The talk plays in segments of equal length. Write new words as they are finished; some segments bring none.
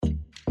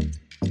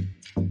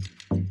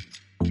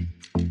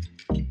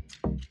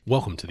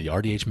Welcome to the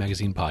RDH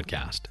Magazine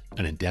podcast,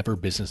 an Endeavor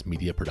Business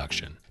Media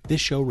production. This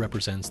show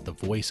represents the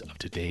voice of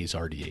today's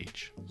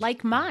RDH.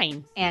 Like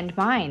mine. And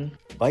mine.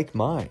 Like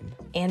mine.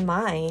 And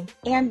mine.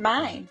 And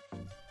mine.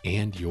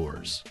 And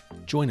yours.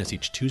 Join us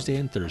each Tuesday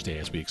and Thursday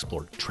as we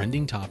explore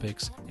trending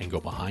topics and go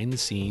behind the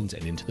scenes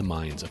and into the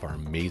minds of our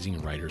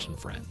amazing writers and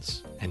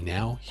friends. And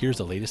now, here's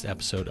the latest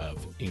episode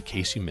of In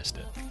Case You Missed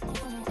It.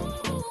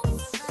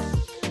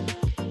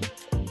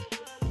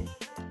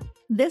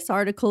 This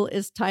article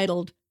is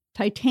titled,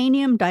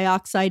 Titanium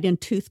Dioxide in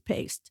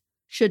Toothpaste.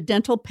 Should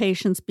Dental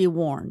Patients Be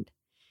Warned?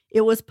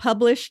 It was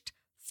published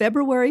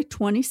February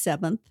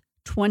 27th,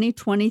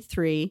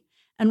 2023,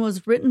 and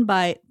was written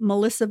by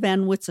Melissa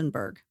Van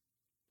Witzenberg.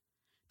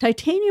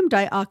 Titanium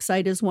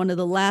dioxide is one of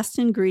the last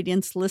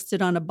ingredients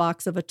listed on a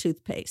box of a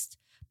toothpaste.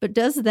 But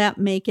does that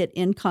make it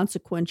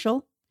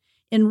inconsequential?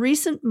 In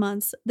recent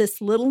months, this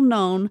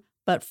little-known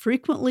but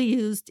frequently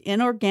used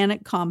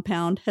inorganic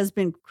compound has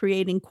been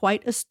creating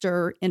quite a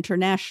stir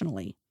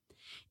internationally.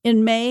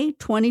 In May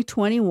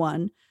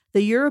 2021,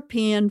 the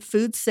European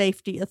Food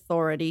Safety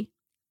Authority,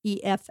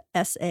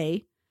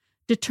 EFSA,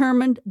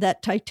 determined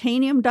that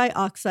titanium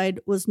dioxide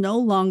was no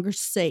longer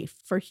safe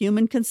for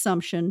human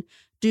consumption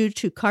due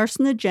to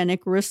carcinogenic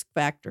risk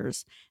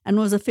factors and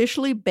was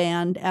officially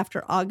banned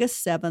after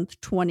August 7,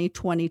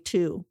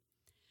 2022.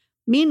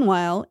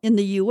 Meanwhile, in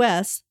the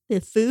U.S., the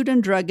Food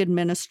and Drug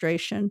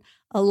Administration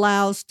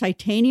allows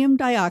titanium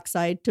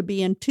dioxide to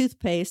be in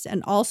toothpaste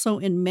and also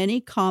in many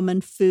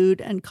common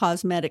food and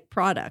cosmetic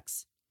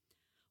products.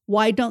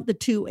 Why don't the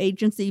two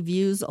agency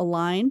views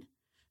align?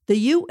 The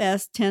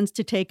U.S. tends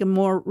to take a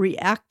more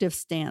reactive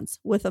stance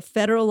with a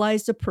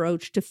federalized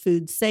approach to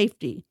food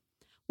safety,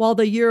 while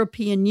the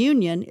European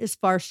Union is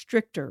far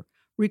stricter,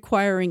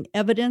 requiring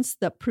evidence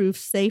that proves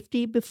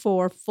safety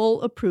before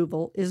full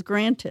approval is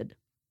granted.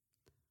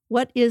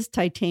 What is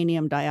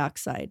titanium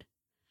dioxide?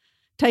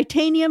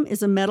 Titanium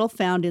is a metal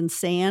found in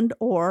sand,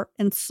 ore,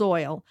 and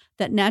soil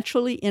that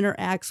naturally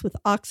interacts with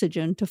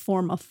oxygen to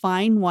form a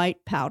fine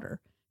white powder,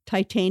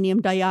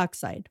 titanium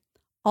dioxide,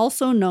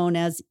 also known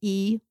as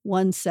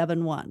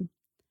E171.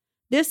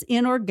 This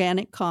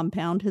inorganic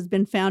compound has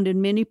been found in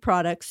many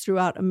products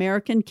throughout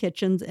American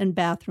kitchens and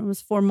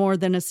bathrooms for more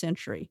than a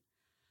century.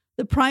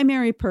 The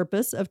primary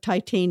purpose of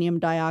titanium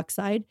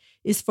dioxide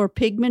is for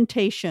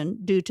pigmentation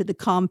due to the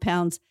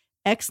compound's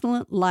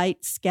excellent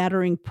light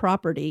scattering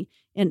property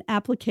in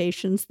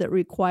applications that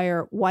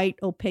require white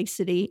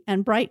opacity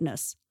and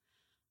brightness.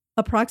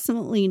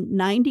 Approximately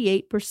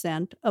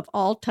 98% of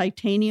all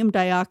titanium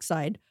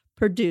dioxide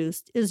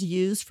produced is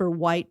used for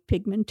white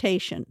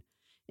pigmentation,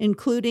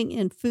 including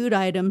in food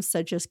items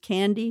such as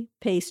candy,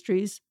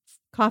 pastries,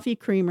 coffee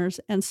creamers,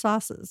 and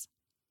sauces.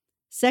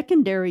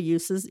 Secondary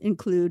uses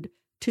include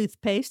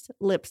toothpaste,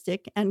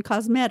 lipstick, and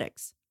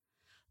cosmetics.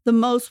 The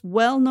most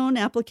well-known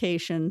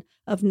application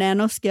of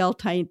nanoscale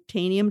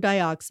titanium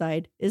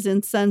dioxide is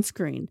in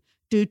sunscreen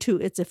due to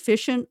its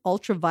efficient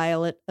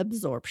ultraviolet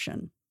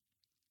absorption.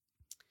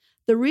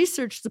 The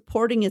research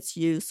supporting its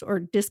use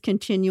or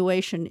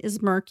discontinuation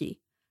is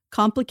murky.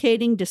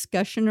 Complicating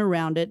discussion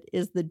around it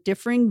is the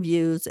differing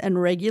views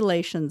and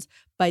regulations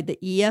by the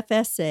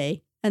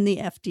EFSA and the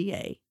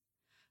FDA.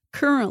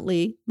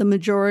 Currently, the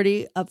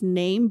majority of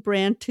name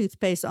brand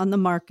toothpaste on the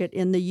market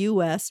in the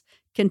U.S.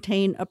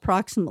 contain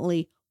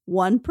approximately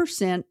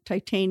 1%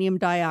 titanium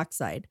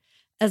dioxide,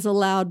 as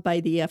allowed by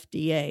the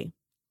FDA.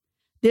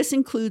 This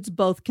includes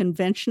both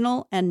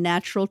conventional and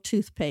natural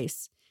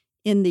toothpaste.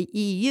 In the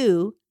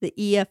EU, the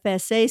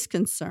EFSA is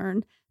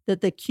concerned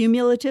that the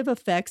cumulative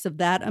effects of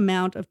that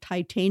amount of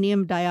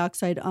titanium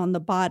dioxide on the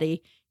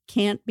body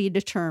can't be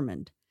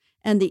determined,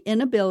 and the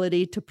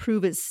inability to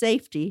prove its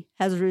safety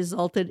has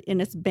resulted in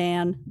its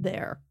ban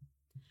there.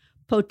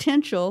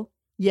 Potential,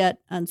 yet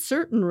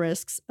uncertain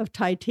risks of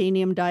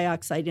titanium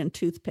dioxide in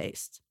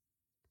toothpaste.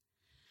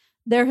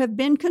 There have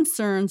been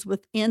concerns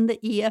within the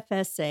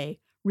EFSA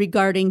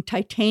regarding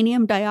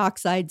titanium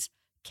dioxide's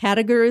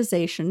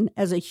categorization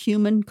as a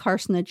human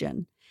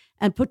carcinogen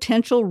and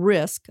potential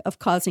risk of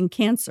causing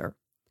cancer.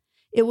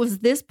 It was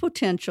this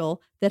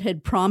potential that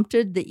had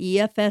prompted the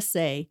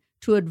EFSA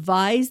to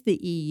advise the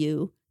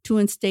EU to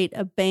instate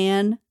a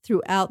ban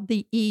throughout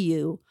the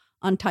EU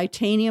on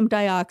titanium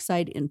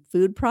dioxide in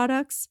food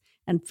products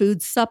and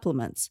food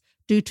supplements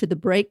due to the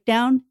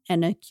breakdown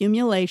and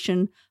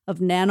accumulation of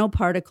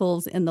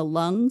nanoparticles in the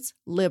lungs,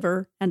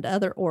 liver, and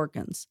other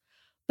organs.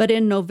 But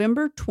in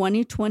November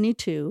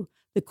 2022,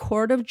 the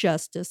Court of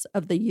Justice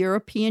of the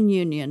European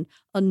Union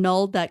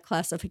annulled that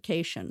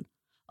classification,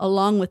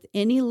 along with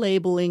any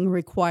labeling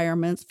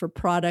requirements for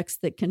products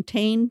that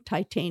contain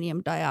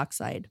titanium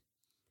dioxide.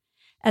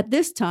 At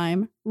this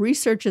time,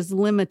 research is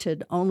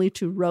limited only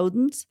to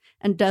rodents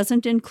and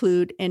doesn't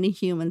include any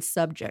human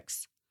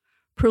subjects.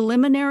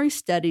 Preliminary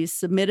studies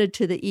submitted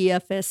to the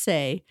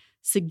EFSA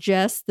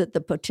suggest that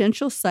the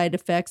potential side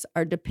effects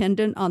are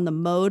dependent on the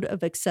mode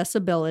of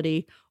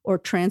accessibility or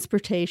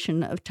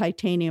transportation of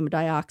titanium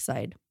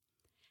dioxide.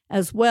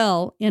 As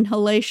well,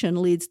 inhalation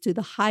leads to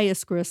the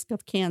highest risk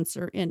of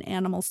cancer in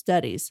animal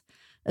studies,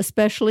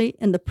 especially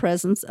in the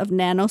presence of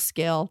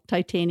nanoscale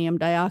titanium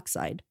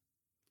dioxide.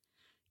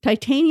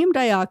 Titanium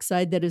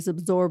dioxide that is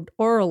absorbed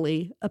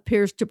orally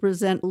appears to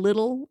present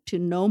little to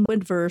no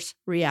adverse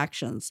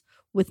reactions,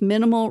 with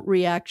minimal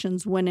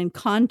reactions when in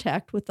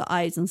contact with the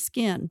eyes and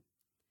skin.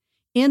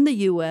 In the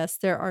U.S.,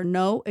 there are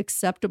no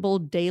acceptable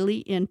daily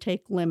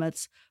intake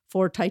limits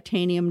for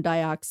titanium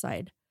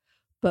dioxide,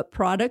 but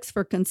products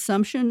for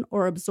consumption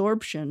or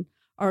absorption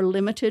are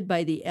limited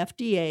by the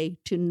FDA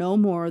to no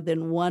more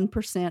than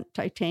 1%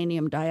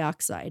 titanium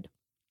dioxide.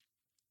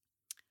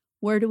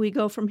 Where do we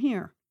go from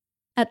here?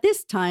 At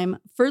this time,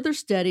 further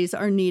studies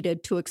are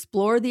needed to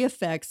explore the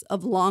effects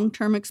of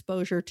long-term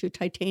exposure to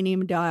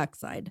titanium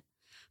dioxide.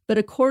 But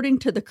according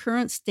to the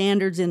current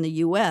standards in the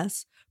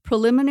U.S.,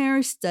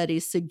 preliminary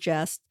studies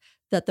suggest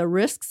that the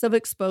risks of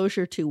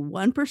exposure to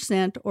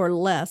 1% or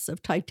less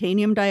of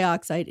titanium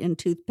dioxide in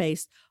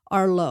toothpaste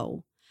are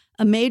low.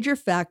 A major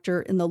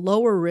factor in the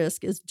lower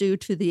risk is due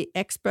to the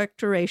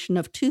expectoration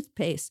of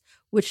toothpaste,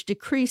 which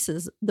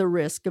decreases the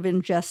risk of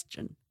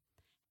ingestion.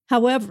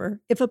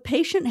 However, if a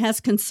patient has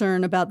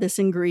concern about this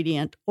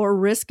ingredient or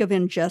risk of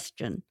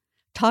ingestion,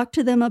 talk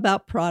to them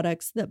about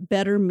products that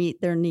better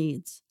meet their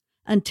needs.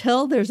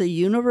 Until there's a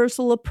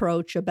universal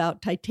approach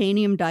about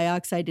titanium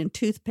dioxide in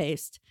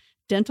toothpaste,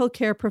 dental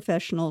care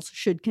professionals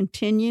should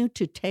continue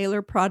to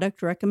tailor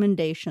product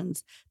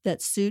recommendations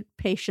that suit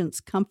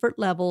patients' comfort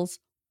levels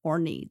or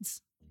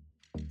needs.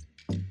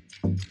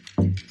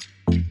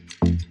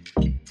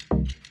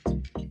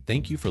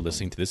 Thank you for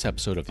listening to this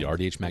episode of the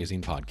RDH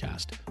Magazine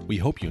podcast. We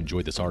hope you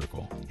enjoyed this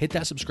article. Hit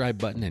that subscribe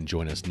button and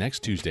join us next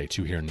Tuesday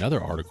to hear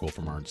another article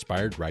from our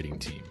inspired writing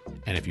team.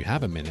 And if you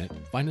have a minute,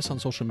 find us on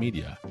social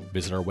media,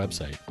 visit our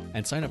website,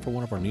 and sign up for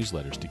one of our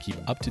newsletters to keep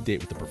up to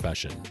date with the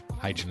profession.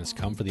 Hygienists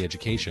come for the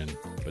education,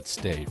 but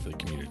stay for the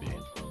community.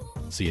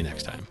 See you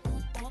next time.